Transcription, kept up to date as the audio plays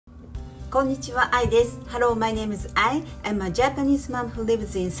Konnichiwa, Ai desu. Hello, my name is Ai. I'm a Japanese mom who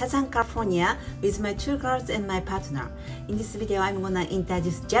lives in Southern California with my two girls and my partner. In this video, I'm gonna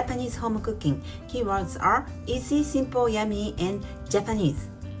introduce Japanese home cooking. Keywords are easy, simple, yummy, and Japanese.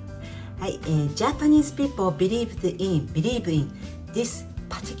 Japanese people believe in this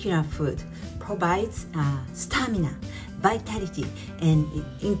particular food provides stamina, vitality, and it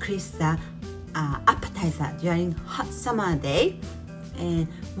increases the appetizer during hot summer day. And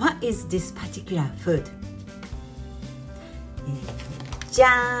what is this particular food?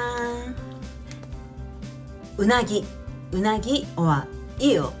 Jan! Unagi. Unagi or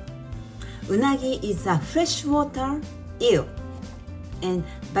eel. Unagi is a freshwater eel. And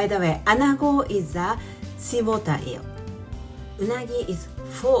by the way, anago is a seawater eel. Unagi is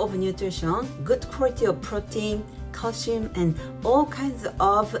full of nutrition, good quality of protein, calcium, and all kinds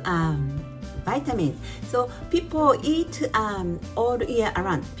of vitamin. So people eat all year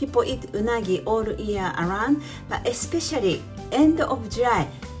around. People eat unagi all year around, but especially end of July,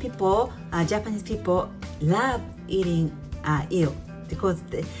 Japanese people love eating eel because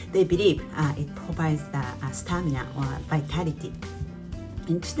they believe it provides the stamina or vitality.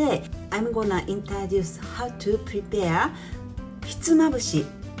 And today I'm gonna introduce how to prepare Hitsumabushi.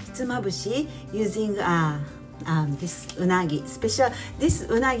 Hitsumabushi using this unagi special. This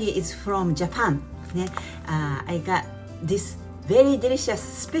unagi is from Japan. I got this very delicious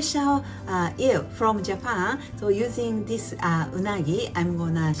special eel from Japan. So using this unagi, I'm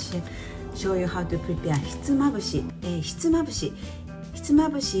gonna show you how to prepare Hitsumabushi.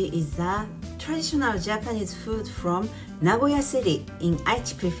 Hitsumabushi is a traditional Japanese food from Nagoya city in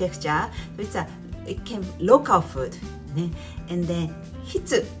Aichi prefecture. So it came local food. And then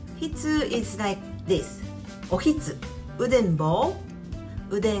hitsu is like this. Ohitsu, wooden bowl,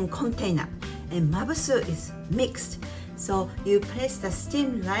 wooden container, and mabusu is mixed. So you place the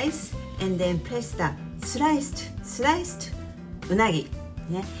steamed rice and then place the sliced unagi,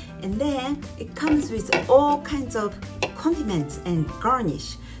 and then it comes with all kinds of condiments and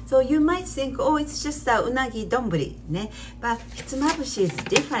garnish. So you might think, oh, it's just a unagi donburi, but hitsumabushi is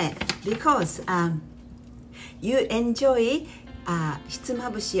different because you enjoy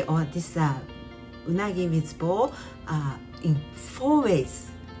hitsumabushi or this unagi with bowl in four ways.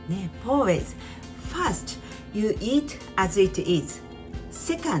 First, you eat as it is.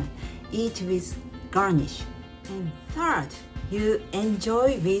 Second, eat with garnish. And third, you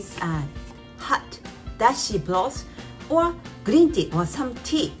enjoy with hot dashi broth or green tea or some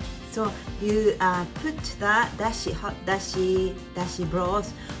tea. So you put the hot dashi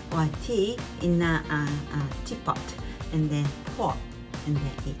broth or tea in a teapot and then pour and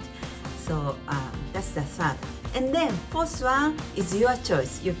then eat. So that's the third. And then fourth one is your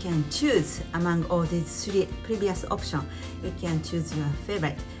choice. You can choose among all these three previous options. You can choose your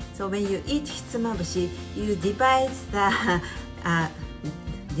favorite. So when you eat hitsumabushi, you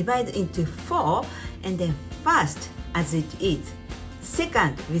divide into four, and then first as it is,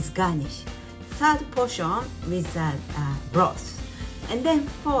 second with garnish, third portion with broth, and then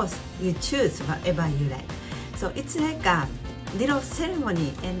fourth you choose whatever you like. So it's like a little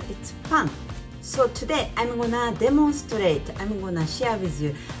ceremony and it's fun. So today I'm gonna share with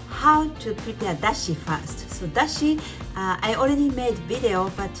you how to prepare dashi first. So dashi, I already made video,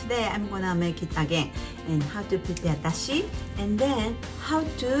 but today I'm gonna make it again. And how to prepare dashi, and then how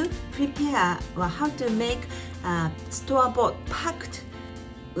to prepare or how to make store-bought packed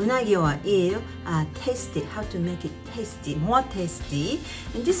unagi or eel tasty, how to make it tasty, more tasty.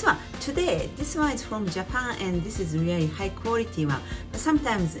 And this one is from Japan, and this is really high quality one. But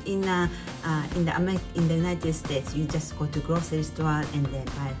sometimes in the United States, you just go to grocery store and then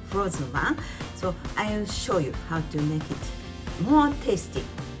buy frozen one. So I'll show you how to make it more tasty.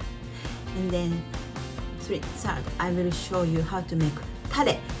 And then third, I will show you how to make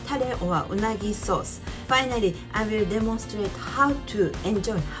Tare or unagi sauce. Finally, I will demonstrate how to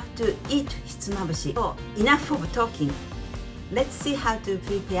eat hitsumabushi. So enough of talking. Let's see how to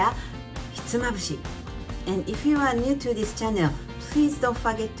prepare hitsumabushi. And if you are new to this channel, please don't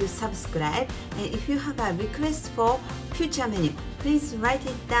forget to subscribe. And if you have a request for future menu, please write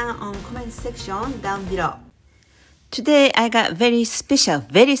it down on comment section down below. Today I got very special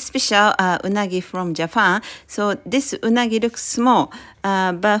unagi from Japan. So this unagi looks small,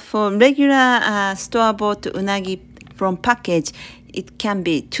 but for regular store-bought unagi from package, it can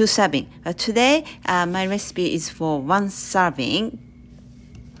be 2 serving. But today my recipe is for 1 serving.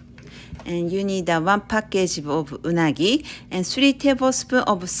 And you need 1 package of unagi and 3 tablespoons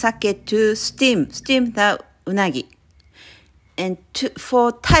of sake to steam the unagi. And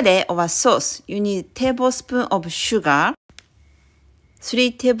for tare or sauce, you need a tablespoon of sugar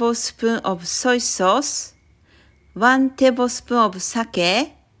 3 tablespoons of soy sauce, 1 tablespoon of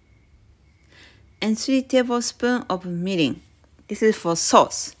sake, and 3 tablespoons of mirin. This is for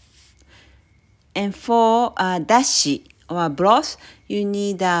sauce. And for dashi or broth, you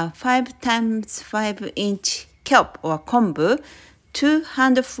need a 5 times 5 inch kelp or kombu, 2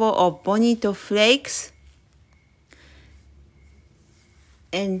 handfuls of bonito flakes,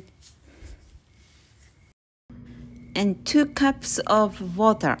 and 2 cups of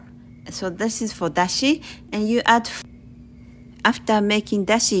water. So this is for dashi, and you add, after making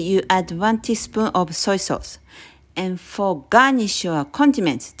dashi, you add 1 teaspoon of soy sauce. And for garnish or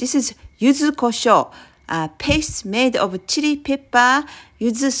condiments, this is yuzu kosho, a paste made of chili pepper,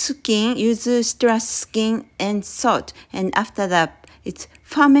 yuzu skin, yuzu citrus skin, and salt. And after that, it's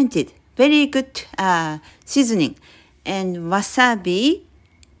fermented. Very good seasoning. And wasabi,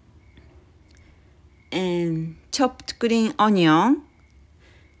 and chopped green onion,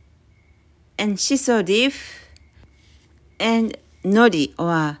 and shiso leaf, and nori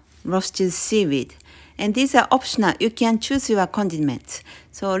or roasted seaweed. And these are optional. You can choose your condiments.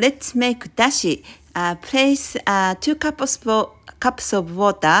 So let's make dashi. Place 2 cups of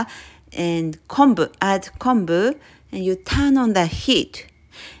water and kombu. Add kombu, and you turn on the heat.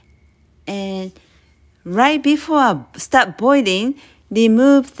 And right before start boiling,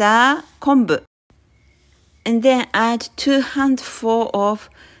 remove the kombu. And then add 2 handfuls of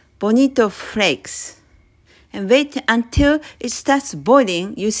bonito flakes. And wait until it starts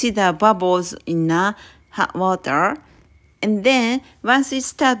boiling. You see the bubbles in the hot water. And then once it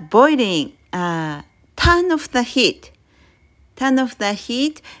starts boiling, turn off the heat. Turn off the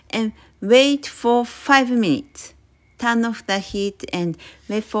heat and wait for 5 minutes. Turn off the heat and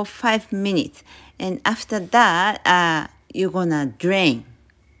wait for 5 minutes. And after that, you're gonna drain.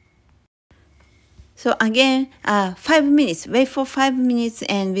 So again, 5 minutes, wait for 5 minutes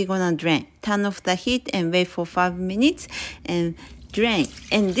and we're gonna drain. Turn off the heat and wait for 5 minutes and drain.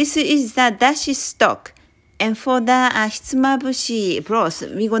 And this is the dashi stock. And for the Hitsumabushi broth,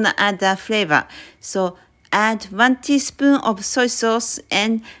 we're gonna add the flavor. So add 1 teaspoon of soy sauce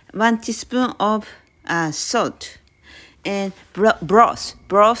and 1 teaspoon of salt. And broth.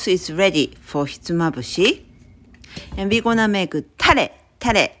 Broth is ready for Hitsumabushi. And we're gonna make tare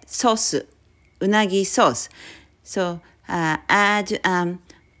sauce. Unagi sauce. So add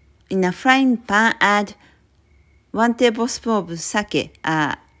in a frying pan, add 1 tablespoon of sake.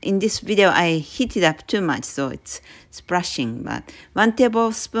 In this video, I heat it up too much, so it's splashing. But 1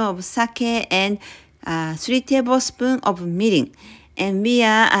 tablespoon of sake and 3 tablespoons of mirin. And we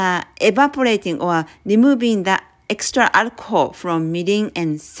are evaporating or removing the extra alcohol from mirin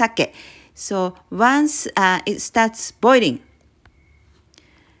and sake. So once it starts boiling,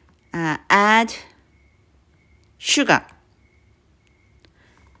 add sugar.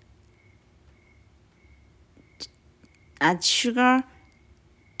 Add sugar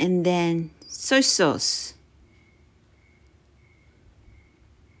and then soy sauce.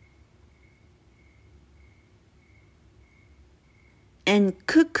 And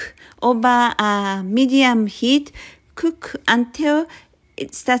cook over medium heat. Cook until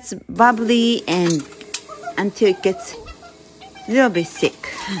it starts bubbly and until it gets a little bit thick.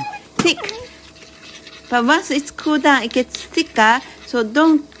 But once it's cooled down, it gets thicker, so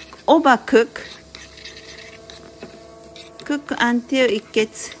don't overcook. Cook until it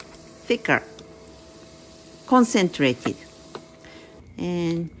gets thicker, concentrated.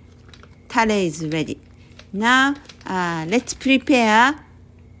 And tare is ready. Now, let's prepare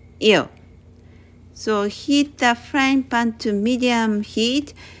eel. So heat the frying pan to medium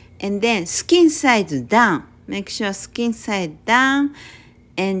heat, and then skin side down. Make sure skin side down.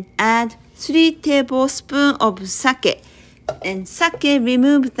 And add 3 tablespoons of sake. And sake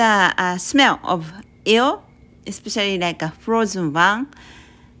remove the smell of eel, especially like a frozen one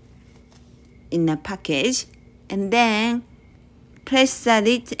in a package. And then press the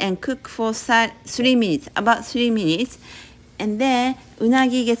lid and cook for 3 minutes, about 3 minutes. And then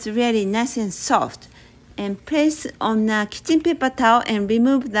unagi gets really nice and soft. And place on a kitchen paper towel and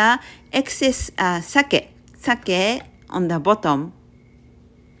remove the excess sake on the bottom.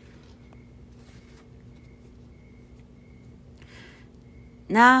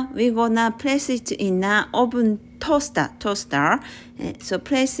 Now we're gonna place it in an oven toaster. So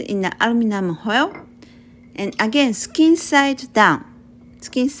place it in the aluminum foil. And again, skin side down.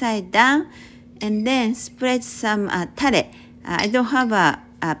 And then spread some tare. I don't have a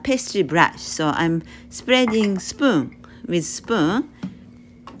pastry brush, so I'm spreading with spoon.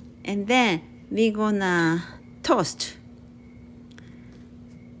 And then we're gonna toast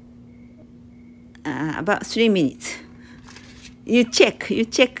about 3 minutes. you check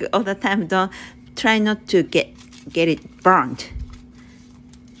all the time. Don't try not to get it burned.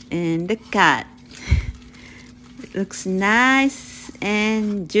 And look at, it looks nice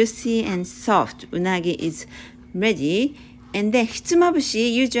and juicy and soft. Unagi is ready. And then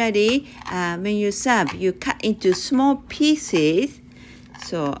Hitsumabushi, usually when you serve, you cut into small pieces.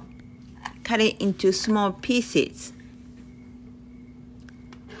 So cut it into small pieces.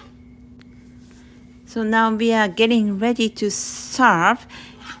 So now we are getting ready to serve.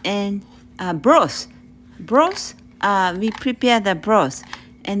 And broth, we prepare the broth.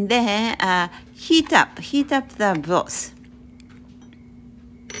 And then heat up the broth.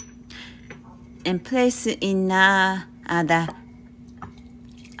 And place in the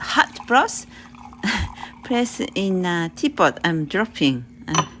hot broth. Place in a teapot. I'm dropping.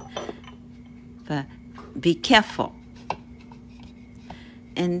 But be careful.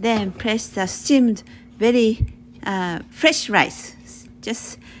 And then place the steamed, very fresh rice.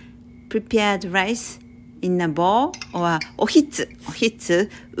 Just prepared rice in a bowl or ohitsu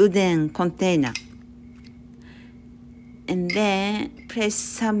wooden container. And then place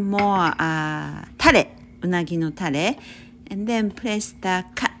some more tare, unagi no tare. And then place the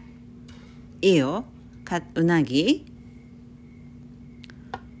cut unagi.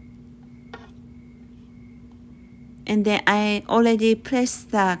 And then I already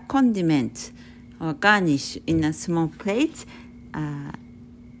placed the condiment or garnish in a small plate.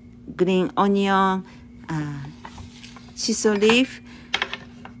 Green onion, shiso leaf,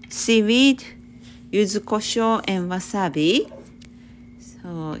 seaweed, yuzu kosho, and wasabi.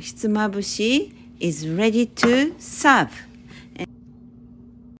 So Hitsumabushi is ready to serve.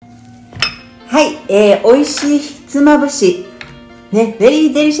 はい、美味しいひつまぶし、ね、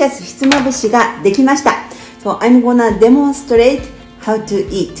very delicious ひつまぶしができました。So I'm gonna demonstrate how to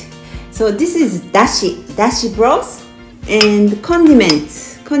eat. So this is dashi broth and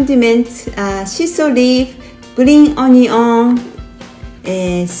condiments, shiso leaf, green onion,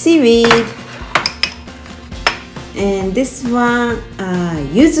 seaweed, and this one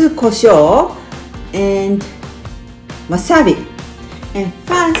yuzu kosho and wasabi. And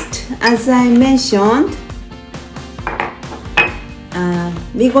first, as I mentioned,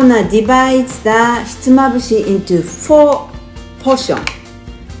 we're gonna divide the hitsumabushi into 4 portions.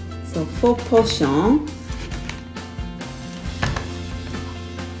 So 4 portions.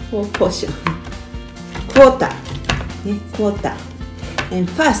 Quarter. And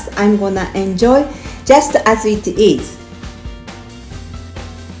first, I'm gonna enjoy just as it is.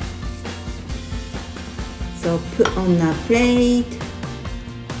 So put on a plate.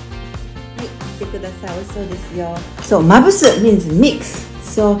 So まぶす means mix.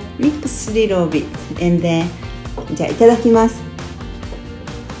 So mix little bit. And then じゃあいただきます。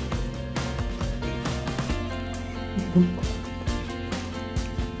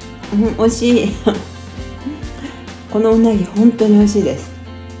美味しい。このうなぎ本当に美味しいです。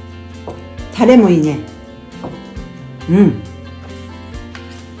タレもいいね。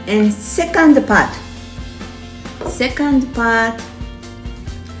And second part.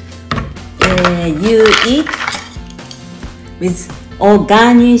 You eat with all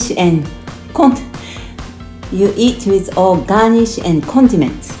garnish and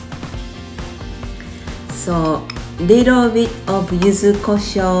condiments. So little bit of yuzu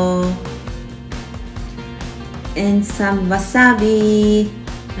kosho and some wasabi.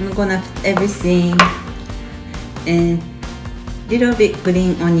 I'm gonna put everything, and little bit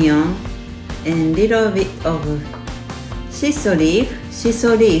green onion and little bit of shiso leaf.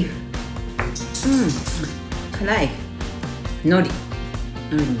 辛い。海苔ね。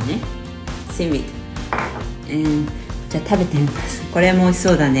seaweed。じゃあ食べてみます。これも美味し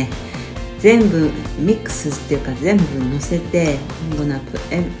そうだね。全部ミックスっていうか全部乗せて、I'm gonna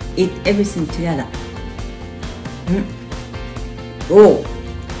eat everything together。美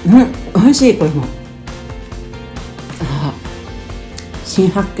味しいこれも。新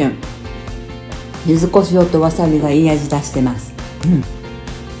発見。柚子胡椒とわさびがいい味出してます。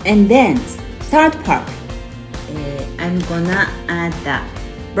And then third part, I'm gonna add the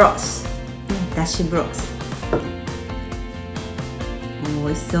broth, dashi broth.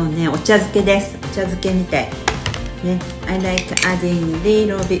 美味しそうね。お茶漬けです。お茶漬けみたい。ね、I like adding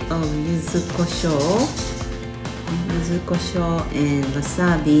little bit of 柚子胡椒and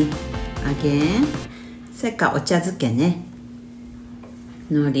wasabi again. それからお茶漬けね。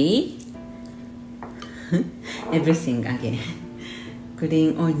海苔everything again.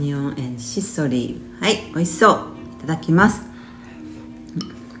 Green onion and shiso leaf. はい、美味しそう。いただきます。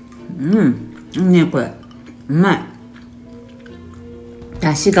ね、これうまい。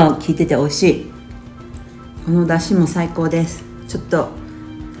出汁が効いてて美味しい。この出汁も最高です。ちょっと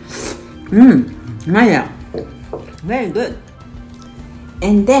うまいや。Very good.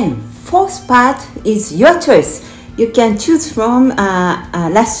 And then fourth part is your choice. You can choose from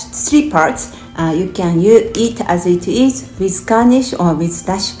last three parts. You can eat as it is with garnish or with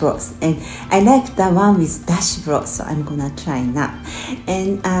dashi broth. And I like the one with dashi broth, so I'm gonna try now.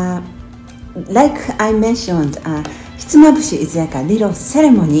 And like I mentioned, Hitsumabushi is like a little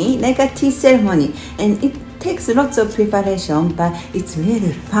ceremony, like a tea ceremony, and it takes lots of preparation, but it's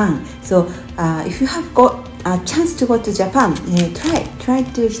really fun. So if you have got a chance to go to Japan, try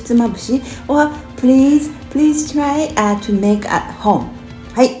to Hitsumabushi, or please try to make at home.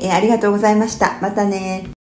 はい、ありがとうございました。またね。